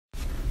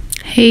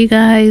Hey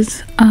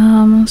guys,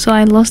 so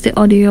I lost the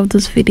audio of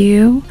this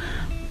video,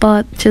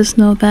 but just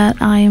know that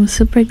I am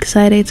super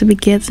excited to be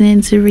getting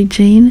into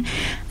Regine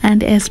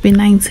and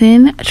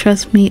SB19.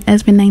 Trust me,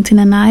 SB19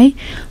 and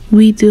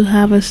we do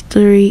have a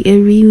story,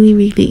 a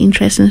really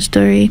interesting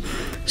story.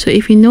 So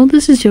if you know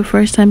this is your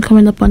first time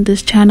coming up on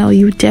this channel,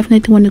 you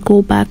definitely want to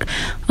go back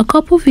a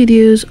couple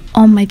videos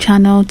on my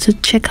channel to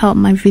check out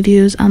my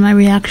videos and my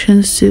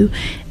reactions to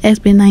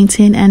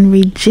SB19 and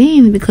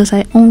Regine, because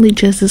I only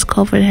just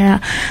discovered her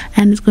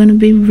and it's going to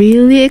be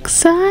really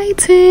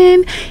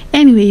exciting.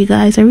 Anyway, you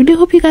guys, I really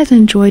hope you guys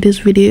enjoyed this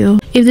video.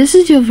 If this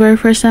is your very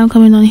first time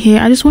coming on here,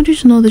 I just want you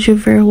to know that you're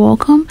very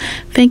welcome.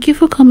 Thank you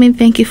for coming,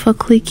 thank you for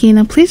clicking,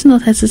 and please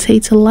don't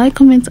hesitate to like,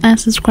 comment and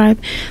subscribe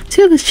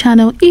to this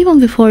channel even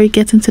before you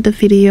get into the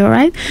video.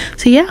 Right,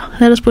 so yeah,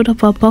 let us put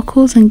up our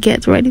buckles and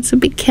get ready to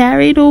be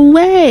carried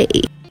away.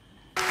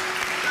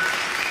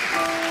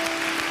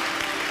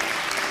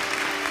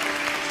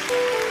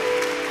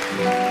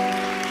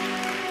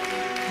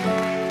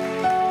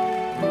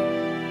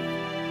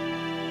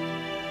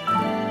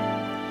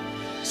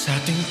 Sa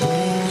ating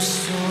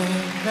puso'y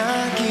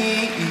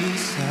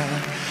nag-iisa,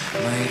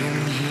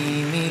 mayroong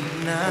himig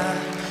na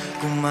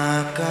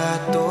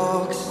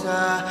kumakatok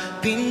sa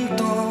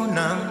pinto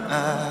ng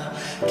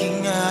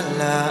aking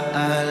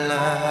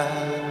alaala.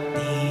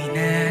 Di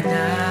na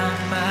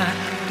dapat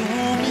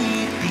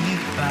tumitig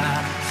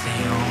pa sa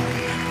iyong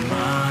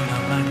mga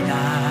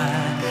mata,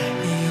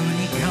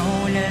 ngayon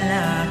ikaw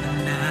lang ang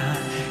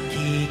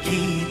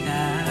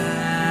nakikita.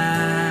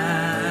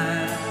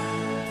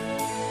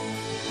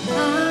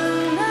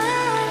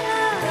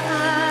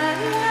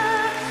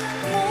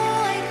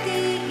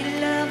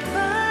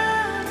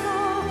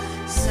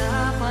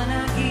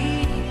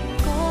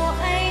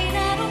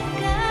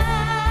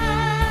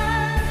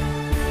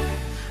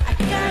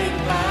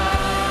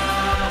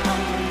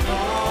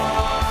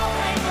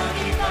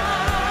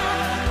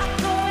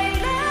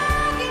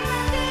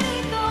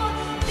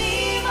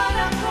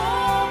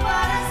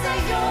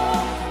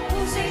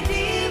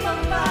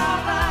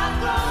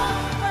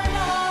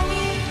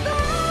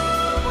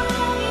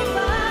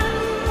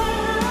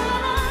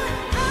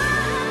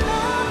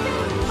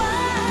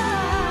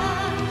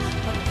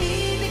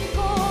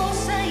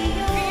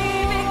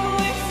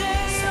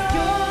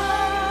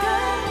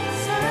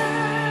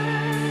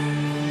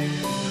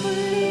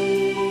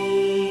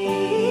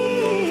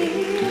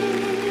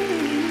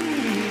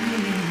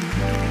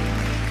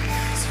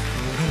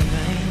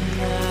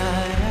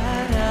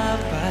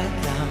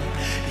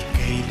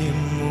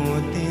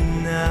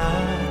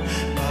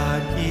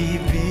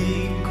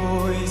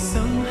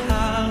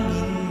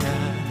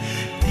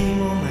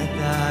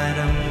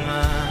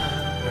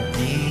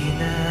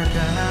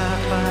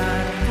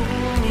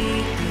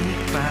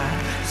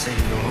 Sa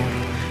iyong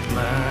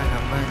mga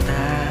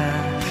mata,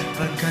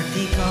 pagkat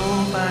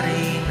ikaw pa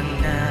rin ang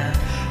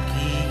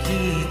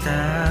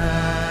nakikita.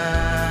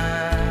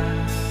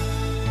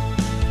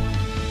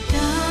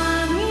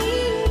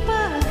 Daming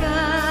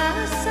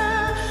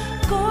pag-asa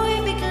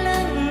ko'y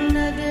biglang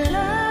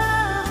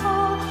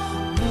naglaho,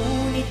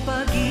 ngunit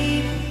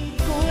pag-ibig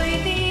ko'y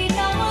di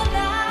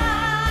nawala.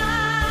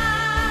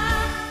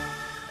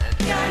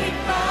 Kahit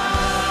pa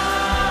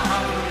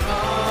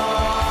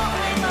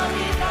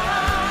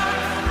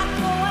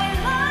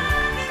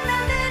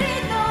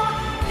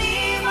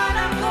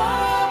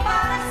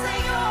para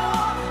sa'yo,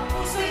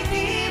 puso'y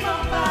di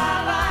magbabago.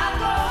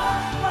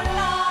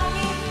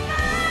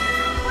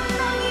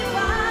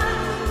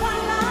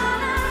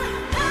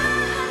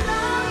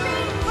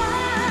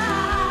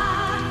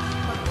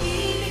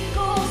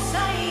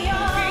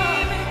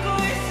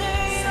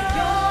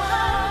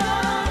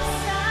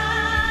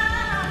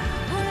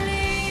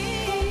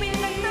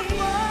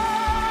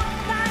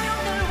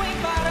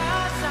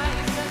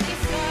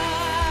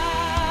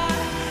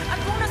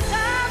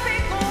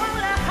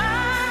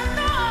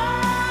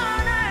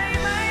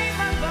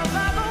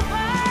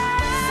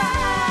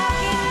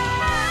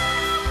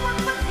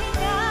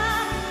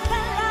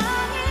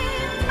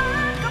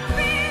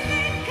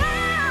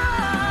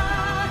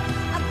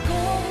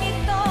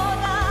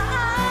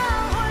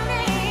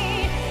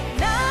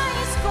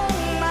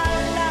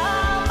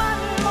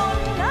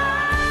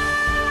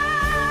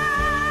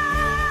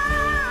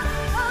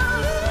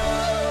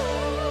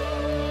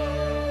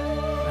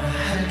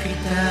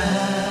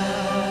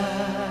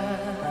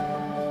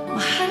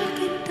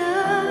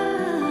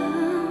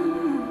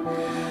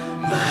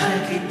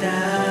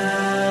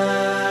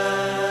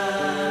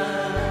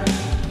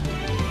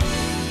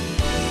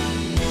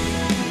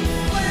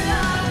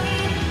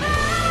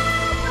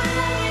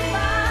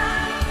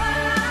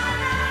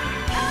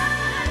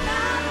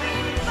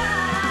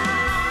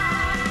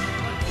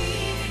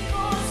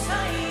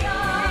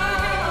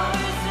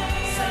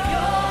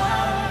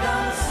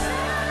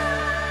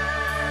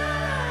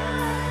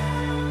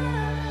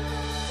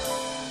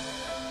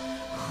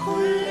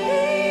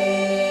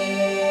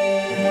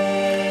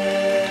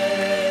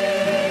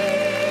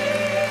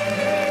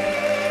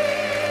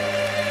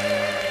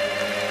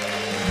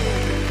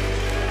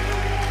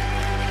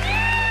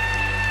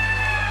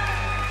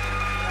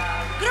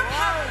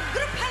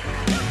 Group hug!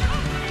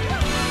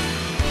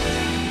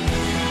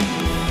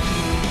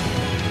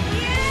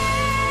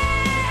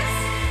 Yes!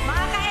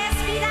 Mga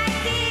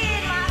ka-SB19,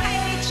 mga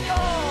ka-RH ko!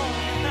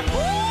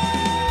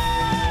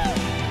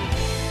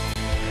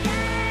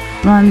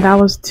 Man, that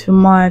was too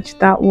much.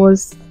 That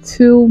was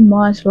too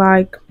much.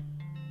 Like,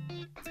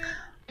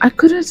 I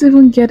couldn't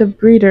even get a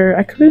breather.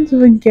 I couldn't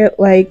even get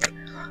like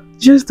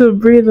just a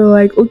breather.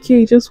 Like,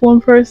 okay, just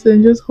one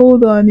person, just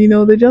hold on. You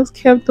know, they just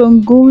kept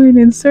on going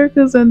in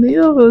circles, and it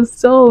was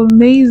so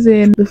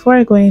amazing. Before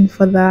I go in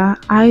for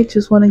that, I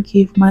just want to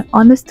give my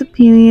honest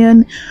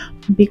opinion,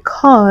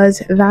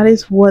 because that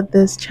is what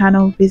this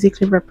channel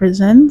basically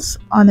represents: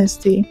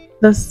 honesty.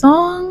 The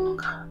song,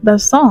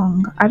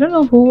 I don't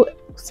know who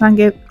sang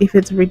it, if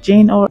it's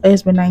Regine or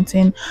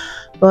SB19,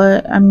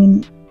 but I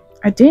mean,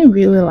 I didn't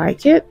really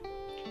like it.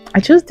 I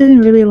just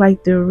didn't really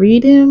like the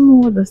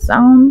rhythm or the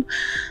sound.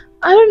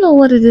 I don't know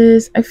what it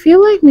is. I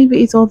feel like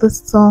maybe it's all the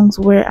songs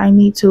where I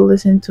need to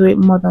listen to it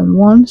more than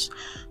once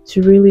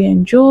to really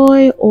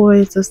enjoy, or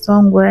it's a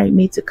song where I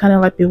need to kind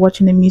of like be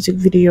watching a music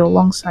video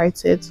alongside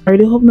it. I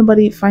really hope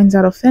nobody finds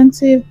that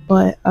offensive,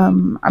 but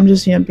I'm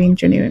just, you know, being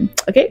genuine.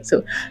 Okay,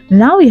 so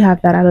now we have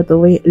that out of the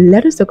way,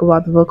 let us talk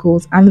about the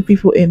vocals and the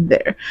people in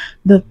there.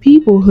 The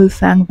people who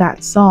sang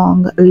that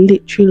song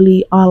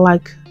literally are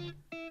like,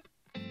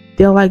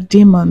 they're like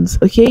demons,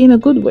 okay, in a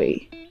good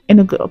way. In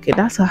a good, okay,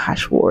 that's a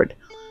harsh word.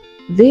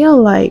 They are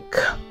like,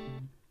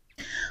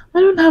 I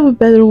don't have a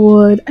better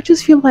word. I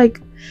just feel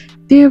like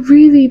they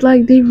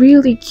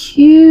really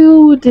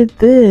killed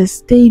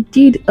this. They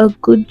did a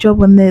good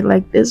job on it.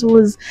 Like, this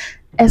was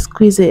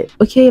exquisite,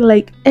 okay,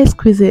 like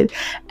exquisite.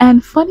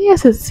 And funny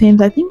as it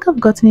seems, I think I've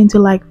gotten into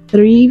like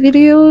 3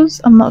 videos,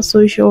 I'm not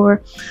so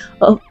sure,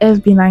 of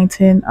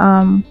SB19.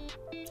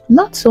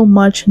 Not so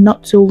much,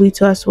 not so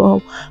little as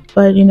well,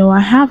 but you know,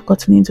 I have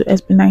gotten into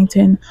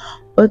SB19,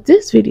 but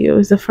this video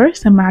is the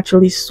first time I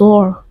actually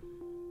saw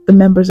the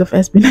members of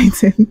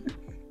SB19.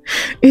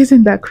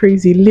 Isn't that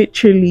crazy?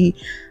 Literally,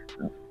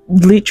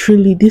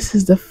 this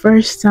is the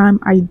first time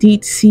I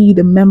did see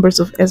the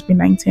members of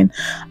SB19.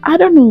 I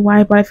don't know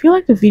why, but I feel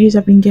like the videos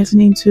I've been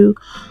getting into,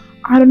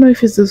 I don't know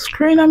if it's the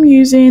screen I'm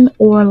using,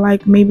 or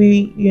like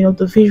maybe, you know,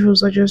 the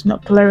visuals are just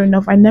not clear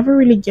enough. I never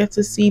really get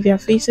to see their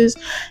faces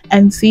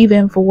and see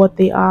them for what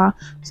they are.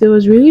 So it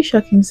was really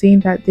shocking seeing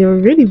that they were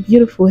really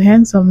beautiful,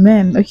 handsome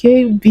men,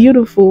 okay,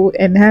 beautiful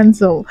and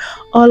handsome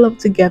all up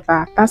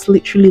together. That's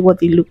literally what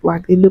they look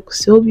like. They look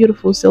so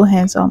beautiful, so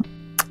handsome.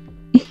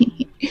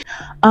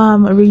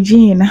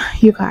 Regine,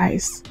 you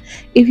guys,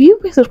 if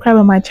you've been subscribing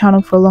to my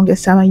channel for the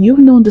longest time and you've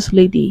known this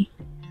lady,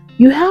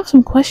 you have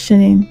some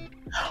questioning.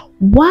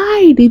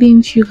 Why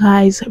didn't you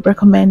guys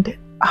recommend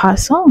her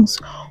songs?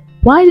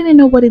 Why didn't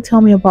nobody tell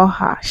me about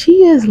her?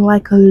 She is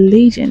like a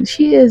legend.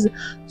 She is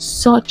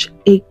such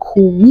a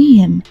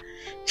queen.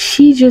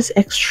 She just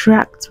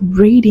extracts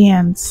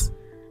radiance,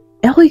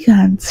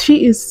 elegance.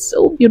 She is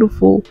so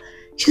beautiful.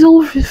 She's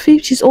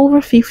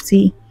over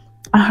 50.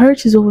 I heard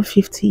she's over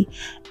 50,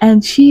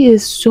 and she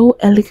is so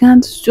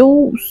elegant,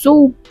 so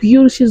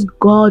beautiful. She's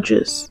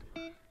gorgeous.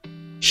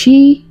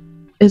 She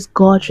is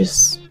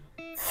gorgeous.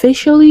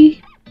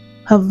 Facially,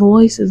 her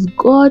voice is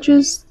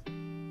gorgeous.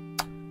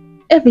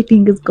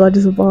 Everything is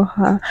gorgeous about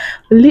her.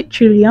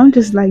 Literally, I'm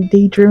just like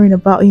daydreaming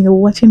about, you know,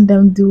 watching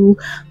them do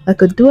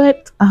like a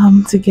duet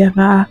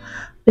together.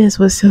 This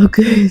was so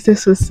good.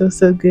 This was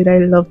so good. I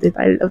loved it.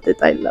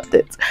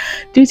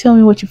 Do tell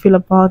me what you feel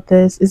about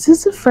this. Is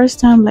this the first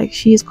time like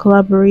she is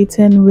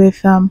collaborating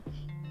with not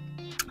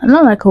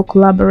like a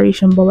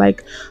collaboration, but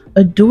like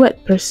a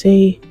duet per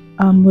se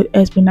with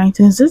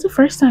SB19? Is this the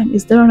first time?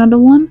 Is there another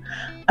one?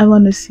 I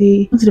want to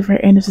see. To the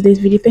very end of today's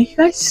video. Thank you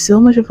guys so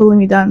much for following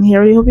me down here.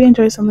 I really hope you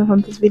enjoyed something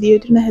from this video.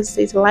 Do not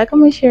hesitate to like,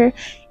 comment, share,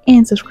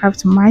 and subscribe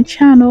to my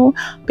channel,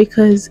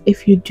 because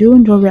if you do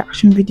enjoy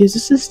reaction videos,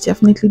 this is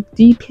definitely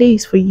the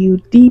place for you,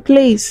 the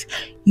place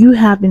you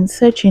have been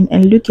searching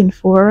and looking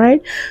for.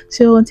 Right,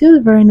 so until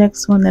the very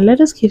next one,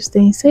 let us keep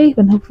staying safe,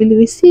 and hopefully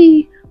we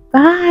see.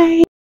 Bye.